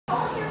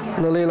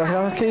No leila, he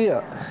aha ke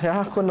ia? He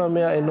aha kona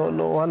mea e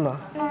no ana?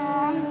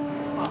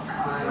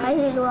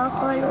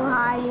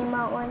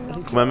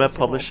 Kamehameha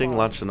Publishing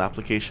launched an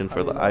application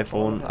for the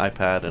iPhone,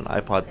 iPad, and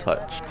iPod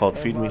Touch called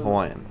Feed Me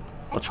Hawaiian,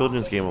 a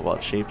children's game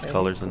about shapes,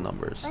 colors, and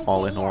numbers,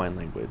 all in Hawaiian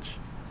language.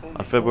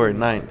 On February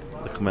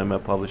 9th, the Kamehameha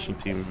Publishing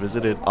team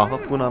visited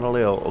Punana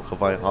o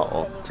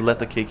Kawaiaha'o to let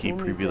the keiki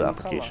preview the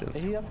application.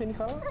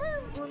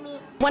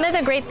 One of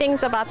the great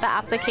things about the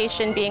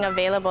application being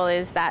available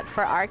is that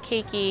for our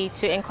keiki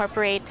to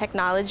incorporate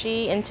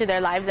technology into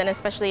their lives and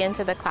especially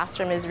into the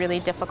classroom is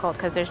really difficult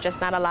because there's just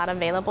not a lot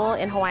available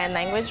in Hawaiian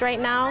language right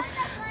now.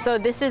 So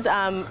this is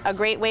a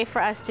great way for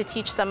us to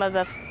teach some of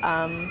the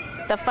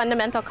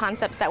fundamental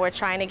concepts that we're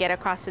trying to get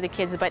across to the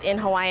kids, but in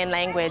Hawaiian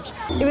language.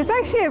 It was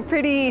actually a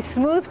pretty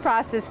smooth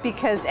process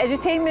because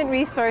Edutainment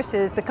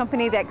Resources, the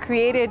company that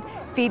created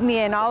Feed Me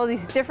in all of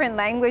these different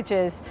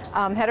languages,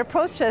 had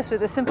approached us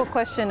with a simple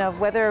question of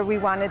whether we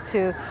wanted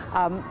to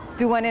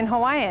do one in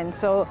Hawaiian.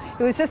 So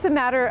it was just a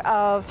matter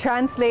of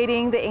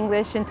translating the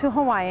English into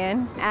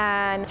Hawaiian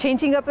and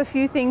changing up a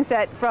few things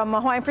that from a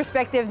Hawaiian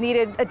perspective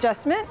needed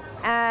adjustment,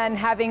 and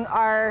having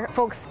our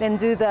folks then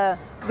do the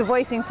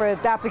voicing for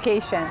the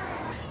application.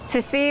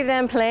 To see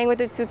them playing with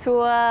the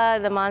tutua,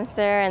 the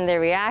monster, and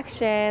their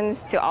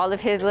reactions to all of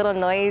his little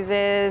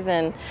noises,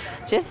 and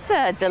just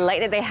the delight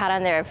that they had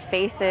on their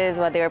faces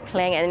while they were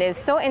playing, and it was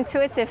so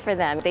intuitive for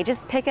them. They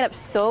just pick it up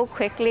so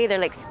quickly, they're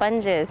like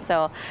sponges.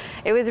 So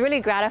it was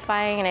really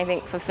gratifying and I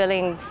think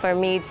fulfilling for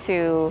me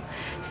to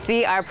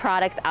see our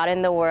products out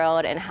in the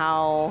world and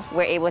how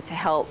we're able to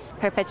help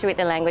perpetuate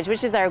the language,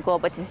 which is our goal,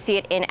 but to see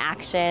it in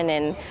action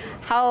and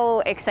how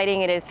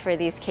exciting it is for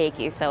these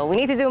keiki. So we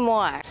need to do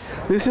more.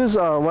 This is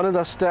one of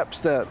the steps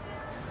that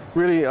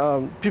really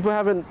people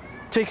haven't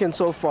taken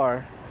so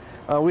far.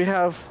 We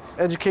have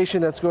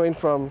education that's going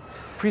from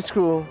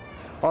preschool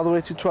all the way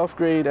to 12th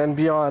grade and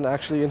beyond,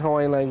 actually, in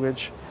Hawaiian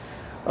language,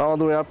 all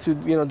the way up to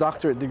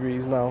doctorate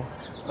degrees now.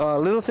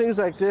 Little things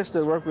like this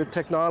that work with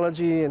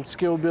technology and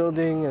skill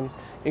building and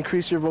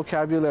increase your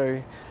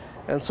vocabulary.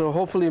 And so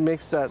hopefully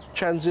makes that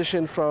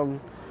transition from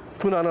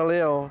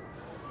punana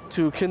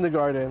to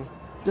kindergarten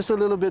just a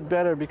little bit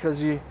better,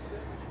 because you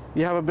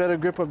have a better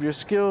grip of your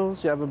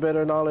skills, you have a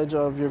better knowledge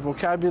of your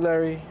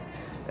vocabulary,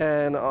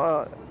 and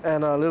a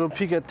little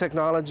peek at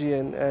technology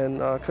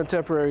and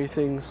contemporary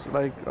things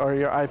like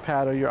your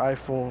iPad or your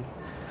iPhone.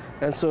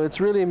 And so it's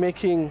really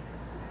making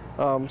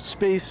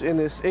space in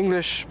this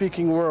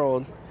English-speaking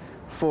world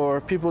for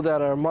people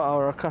that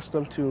are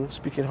accustomed to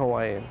speaking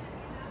Hawaiian.